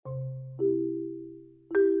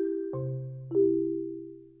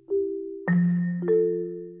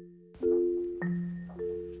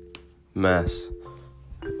Mass,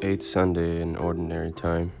 8th Sunday in Ordinary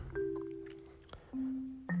Time.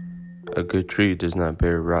 A good tree does not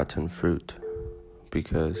bear rotten fruit,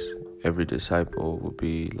 because every disciple will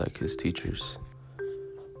be like his teachers.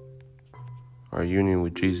 Our union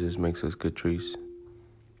with Jesus makes us good trees.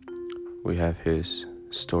 We have his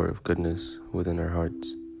store of goodness within our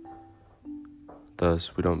hearts.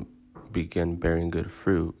 Thus, we don't begin bearing good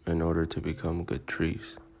fruit in order to become good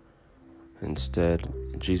trees. Instead,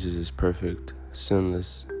 Jesus' perfect,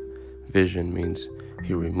 sinless vision means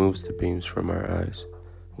he removes the beams from our eyes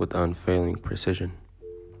with unfailing precision,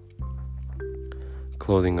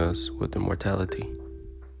 clothing us with immortality.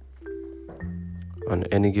 On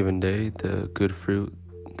any given day, the good fruit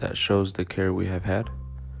that shows the care we have had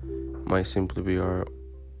might simply be our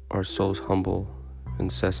soul's humble,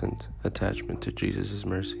 incessant attachment to Jesus'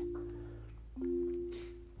 mercy.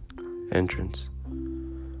 Entrance.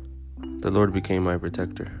 The Lord became my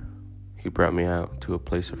protector. He brought me out to a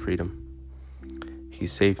place of freedom. He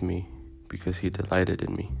saved me because he delighted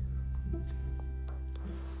in me.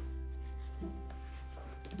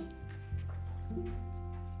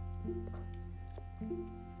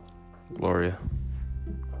 Gloria.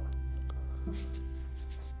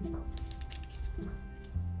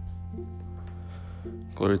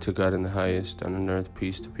 Glory to God in the highest, and on earth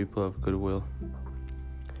peace to people of good will.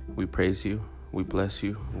 We praise you, we bless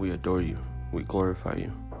you, we adore you, we glorify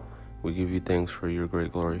you. We give you thanks for your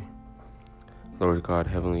great glory. Lord God,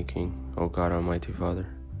 Heavenly King, O God, Almighty Father,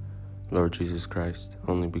 Lord Jesus Christ,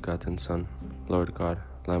 only begotten Son, Lord God,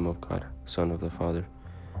 Lamb of God, Son of the Father,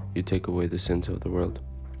 you take away the sins of the world.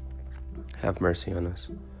 Have mercy on us.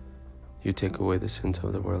 You take away the sins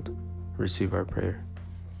of the world. Receive our prayer.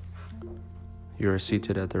 You are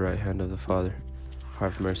seated at the right hand of the Father.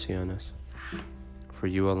 Have mercy on us. For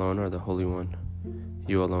you alone are the Holy One.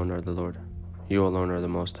 You alone are the Lord. You alone are the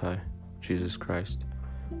Most High, Jesus Christ,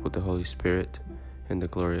 with the Holy Spirit, in the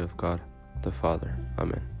glory of God, the Father.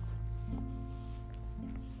 Amen.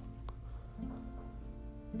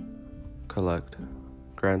 Collect.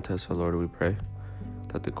 Grant us, O Lord, we pray,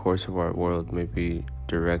 that the course of our world may be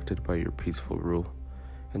directed by your peaceful rule,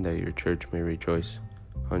 and that your church may rejoice,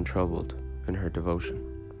 untroubled, in her devotion.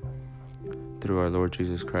 Through our Lord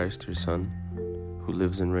Jesus Christ, your Son, who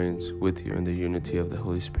lives and reigns with you in the unity of the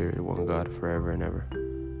Holy Spirit, one God, forever and ever.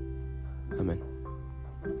 Amen.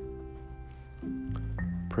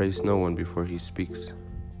 Praise no one before he speaks.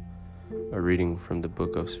 A reading from the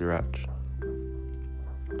book of Sirach.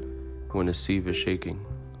 When a sieve is shaking,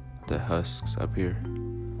 the husks appear.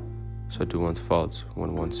 So do one's faults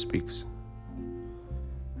when one speaks.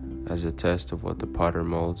 As a test of what the potter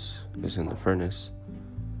molds is in the furnace,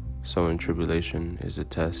 so in tribulation is the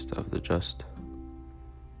test of the just.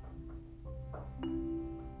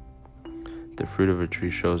 The fruit of a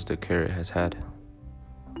tree shows the care it has had.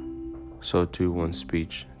 So too one's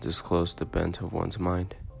speech discloses the bent of one's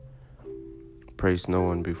mind. Praise no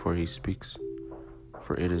one before he speaks,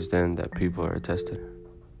 for it is then that people are tested.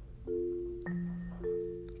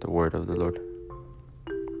 The word of the Lord.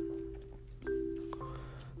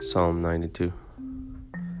 Psalm 92.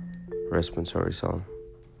 Responsorial Psalm.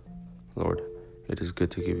 Lord, it is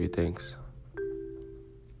good to give you thanks.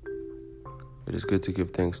 It is good to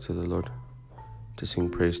give thanks to the Lord, to sing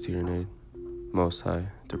praise to your name, Most High,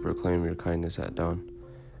 to proclaim your kindness at dawn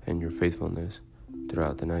and your faithfulness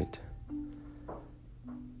throughout the night.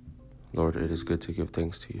 Lord, it is good to give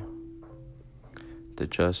thanks to you. The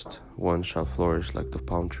just one shall flourish like the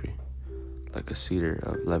palm tree, like a cedar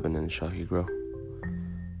of Lebanon shall he grow.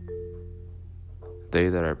 They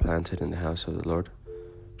that are planted in the house of the Lord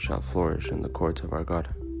shall flourish in the courts of our God.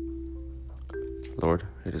 Lord,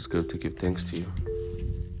 it is good to give thanks to you.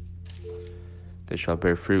 They shall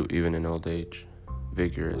bear fruit even in old age.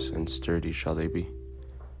 Vigorous and sturdy shall they be,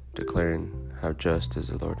 declaring how just is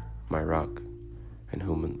the Lord, my rock, in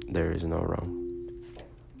whom there is no wrong.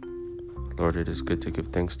 Lord, it is good to give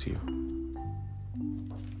thanks to you.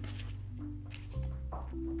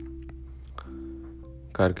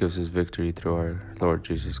 God gives us victory through our Lord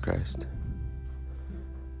Jesus Christ.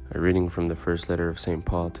 A reading from the first letter of St.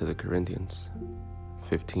 Paul to the Corinthians,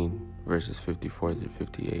 15, verses 54 to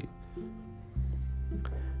 58.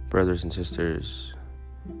 Brothers and sisters,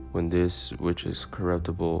 when this which is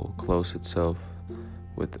corruptible clothes itself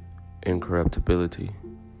with incorruptibility,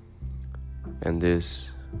 and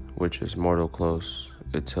this which is mortal clothes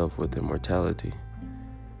itself with immortality,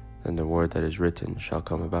 then the word that is written shall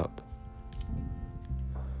come about.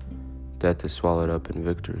 Death is swallowed up in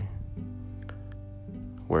victory.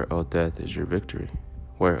 Where, O death, is your victory?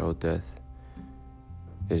 Where, O death,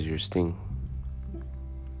 is your sting?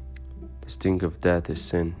 The sting of death is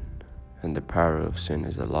sin, and the power of sin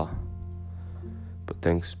is the law. But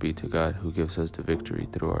thanks be to God who gives us the victory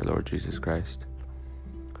through our Lord Jesus Christ.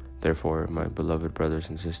 Therefore, my beloved brothers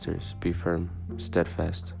and sisters, be firm,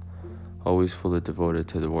 steadfast, always fully devoted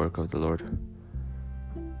to the work of the Lord,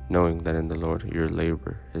 knowing that in the Lord your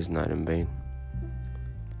labor is not in vain.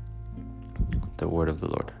 The word of the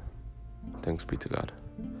Lord. Thanks be to God.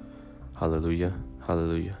 Hallelujah,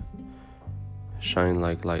 hallelujah. Shine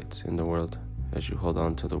like lights in the world as you hold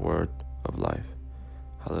on to the word of life.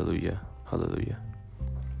 Hallelujah, hallelujah.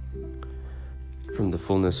 From the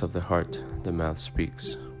fullness of the heart, the mouth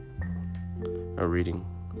speaks. A reading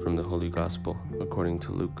from the Holy Gospel according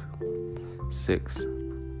to Luke 6,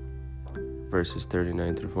 verses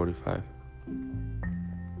 39 through 45.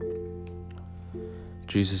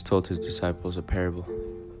 Jesus told his disciples a parable.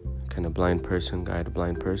 Can a blind person guide a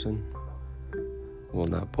blind person? Will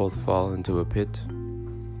not both fall into a pit?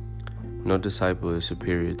 No disciple is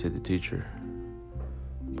superior to the teacher,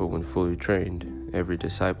 but when fully trained, every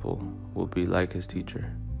disciple will be like his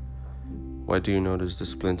teacher. Why do you notice the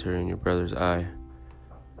splinter in your brother's eye,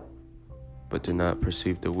 but do not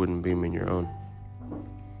perceive the wooden beam in your own?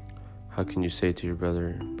 How can you say to your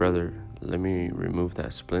brother, "Brother, let me remove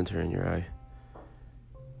that splinter in your eye,"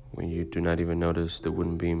 when you do not even notice the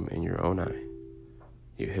wooden beam in your own eye?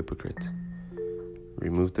 You hypocrite.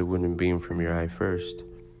 Remove the wooden beam from your eye first,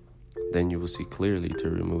 then you will see clearly to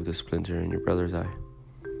remove the splinter in your brother's eye.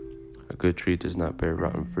 A good tree does not bear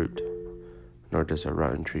rotten fruit, nor does a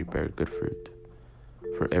rotten tree bear good fruit.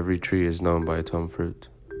 For every tree is known by its own fruit.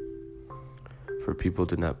 For people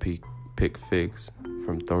do not pick figs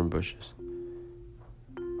from thorn bushes,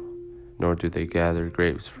 nor do they gather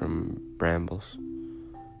grapes from brambles.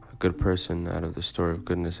 A good person out of the store of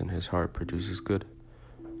goodness in his heart produces good,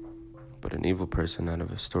 but an evil person out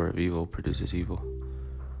of a store of evil produces evil.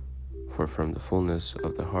 For from the fullness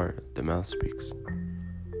of the heart the mouth speaks.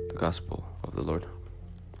 The Gospel of the Lord.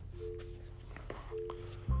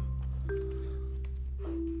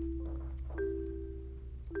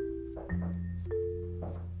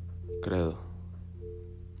 Credo.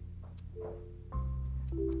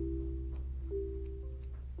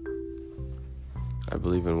 I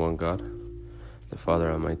believe in one God, the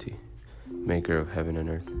Father Almighty, maker of heaven and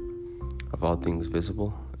earth, of all things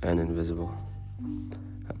visible and invisible.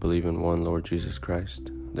 I believe in one Lord Jesus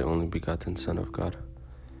Christ, the only begotten Son of God,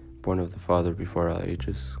 born of the Father before all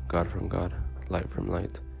ages, God from God, light from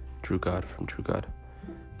light, true God from true God,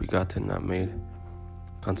 begotten, not made,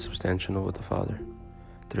 consubstantial with the Father.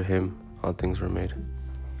 Through him all things were made.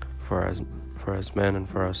 For as man and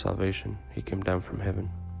for our salvation he came down from heaven.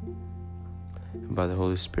 And by the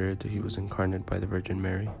Holy Spirit he was incarnate by the Virgin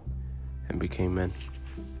Mary and became man.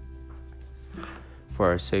 For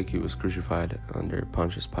our sake he was crucified under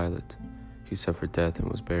Pontius Pilate. He suffered death and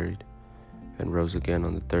was buried, and rose again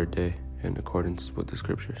on the third day in accordance with the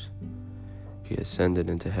Scriptures. He ascended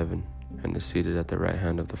into heaven and is seated at the right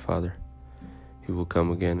hand of the Father. He will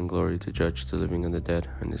come again in glory to judge the living and the dead,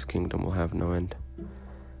 and his kingdom will have no end.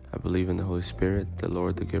 I believe in the Holy Spirit, the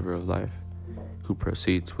Lord, the giver of life, who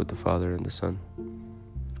proceeds with the Father and the Son,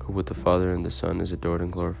 who with the Father and the Son is adored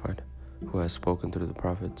and glorified, who has spoken through the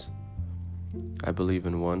prophets. I believe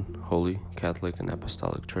in one holy, Catholic, and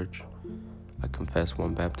Apostolic Church. I confess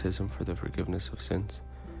one baptism for the forgiveness of sins,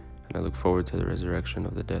 and I look forward to the resurrection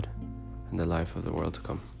of the dead and the life of the world to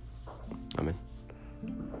come. Amen.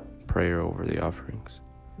 Prayer over the offerings.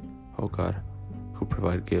 O God, who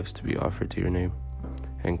provide gifts to be offered to your name,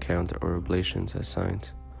 and count our oblations as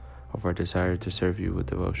signs of our desire to serve you with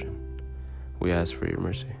devotion, we ask for your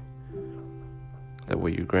mercy, that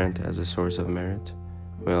what you grant as a source of merit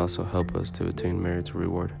may also help us to attain merit's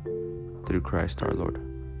reward, through Christ our Lord.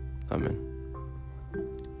 Amen.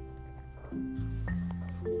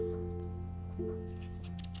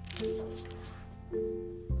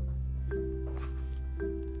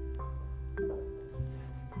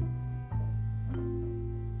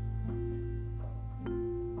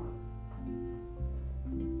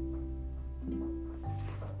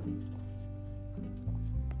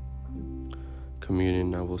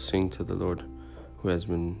 Communion. I will sing to the Lord, who has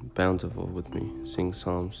been bountiful with me. Sing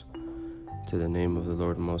psalms to the name of the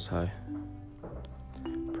Lord Most High.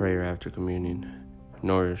 Prayer after communion.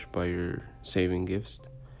 Nourished by your saving gifts,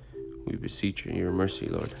 we beseech your mercy,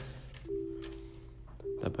 Lord,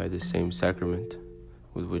 that by the same sacrament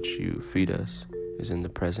with which you feed us as in the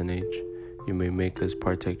present age, you may make us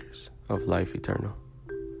partakers of life eternal.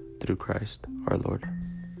 Through Christ our Lord.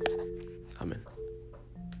 Amen.